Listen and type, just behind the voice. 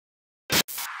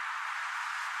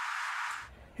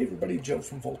Hey everybody, Joe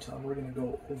from Volton. We're going to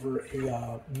go over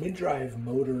a mid-drive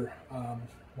motor,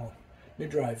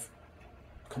 mid-drive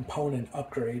component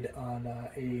upgrade on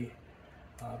a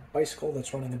bicycle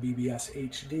that's running a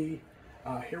BBSHD.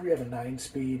 Here we have a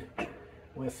 9-speed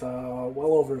with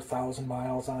well over 1,000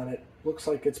 miles on it. Looks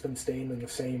like it's been staying in the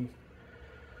same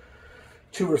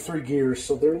 2 or 3 gears,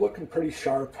 so they're looking pretty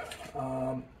sharp.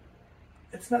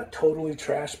 It's not totally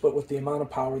trash, but with the amount of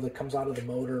power that comes out of the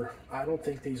motor, I don't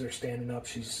think these are standing up.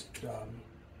 She's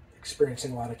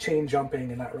experiencing a lot of chain jumping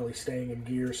and not really staying in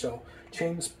gear, so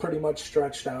chain's pretty much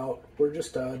stretched out. We're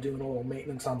just doing a little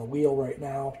maintenance on the wheel right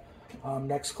now.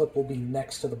 Next clip will be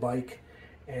next to the bike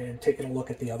and taking a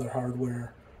look at the other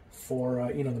hardware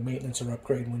for the maintenance or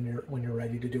upgrade when you're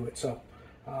ready to do it. So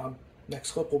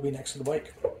next clip will be next to the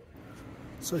bike.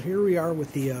 So here we are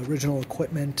with the original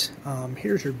equipment.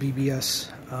 Here's your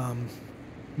BBS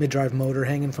mid-drive motor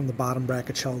hanging from the bottom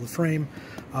bracket shell of the frame.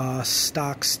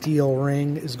 Stock steel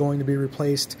ring is going to be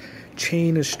replaced.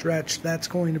 Chain is stretched, that's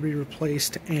going to be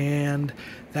replaced, and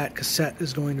that cassette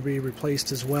is going to be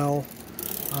replaced as well.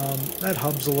 That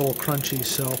hub's a little crunchy,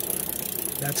 so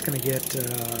that's going to get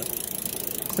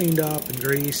cleaned up and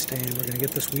greased, and we're going to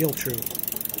get this wheel true.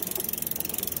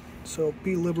 So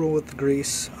be liberal with the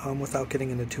grease without getting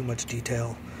into too much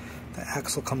detail. The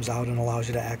axle comes out and allows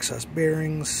you to access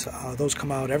bearings. Those come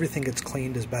out. Everything gets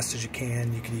cleaned as best as you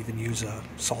can. You can even use a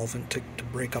solvent to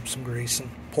break up some grease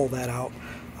and pull that out.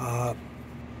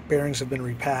 Bearings have been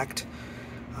repacked.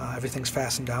 Everything's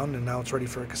fastened down, and now it's ready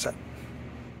for a cassette.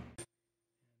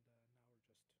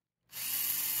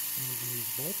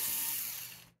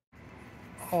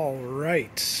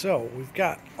 Alright, so we've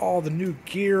got all the new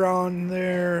gear on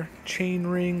there, chain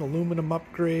ring, aluminum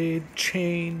upgrade,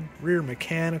 chain, rear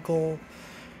mechanical,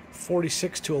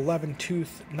 46 to 11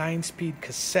 tooth 9-speed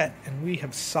cassette, and we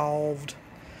have solved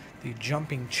the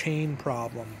jumping chain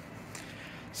problem.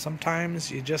 Sometimes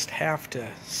you just have to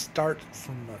start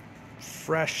from a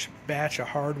fresh batch of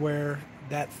hardware.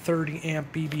 That 30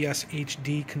 amp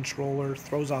BBSHD controller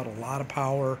throws out a lot of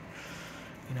power.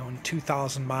 In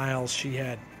 2,000 miles, she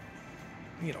had,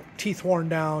 teeth worn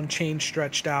down, chain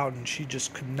stretched out, and she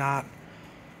just could not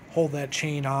hold that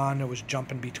chain on. It was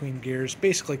jumping between gears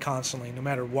basically constantly, no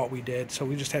matter what we did. So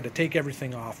we just had to take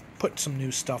everything off, put some new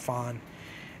stuff on,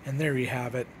 and there you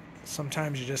have it.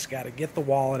 Sometimes you just got to get the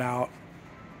wallet out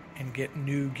and get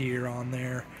new gear on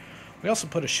there. We also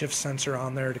put a shift sensor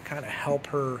on there to kind of help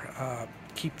her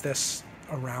keep this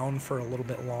around for a little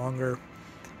bit longer.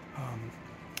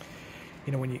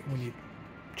 When you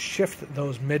shift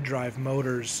those mid-drive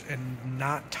motors and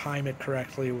not time it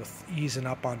correctly with easing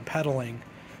up on pedaling,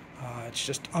 it's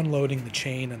just unloading the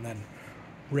chain and then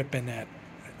ripping at,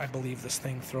 I believe this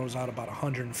thing throws out about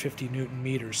 150 Newton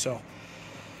meters, so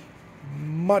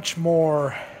much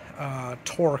more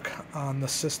torque on the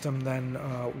system than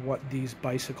what these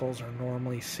bicycles are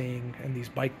normally seeing, and these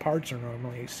bike parts are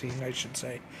normally seeing, I should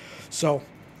say. So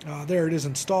there it is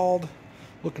installed.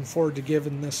 Looking forward to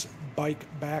giving this bike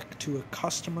back to a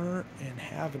customer and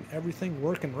having everything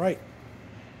working right.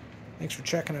 Thanks for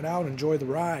checking it out. Enjoy the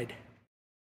ride.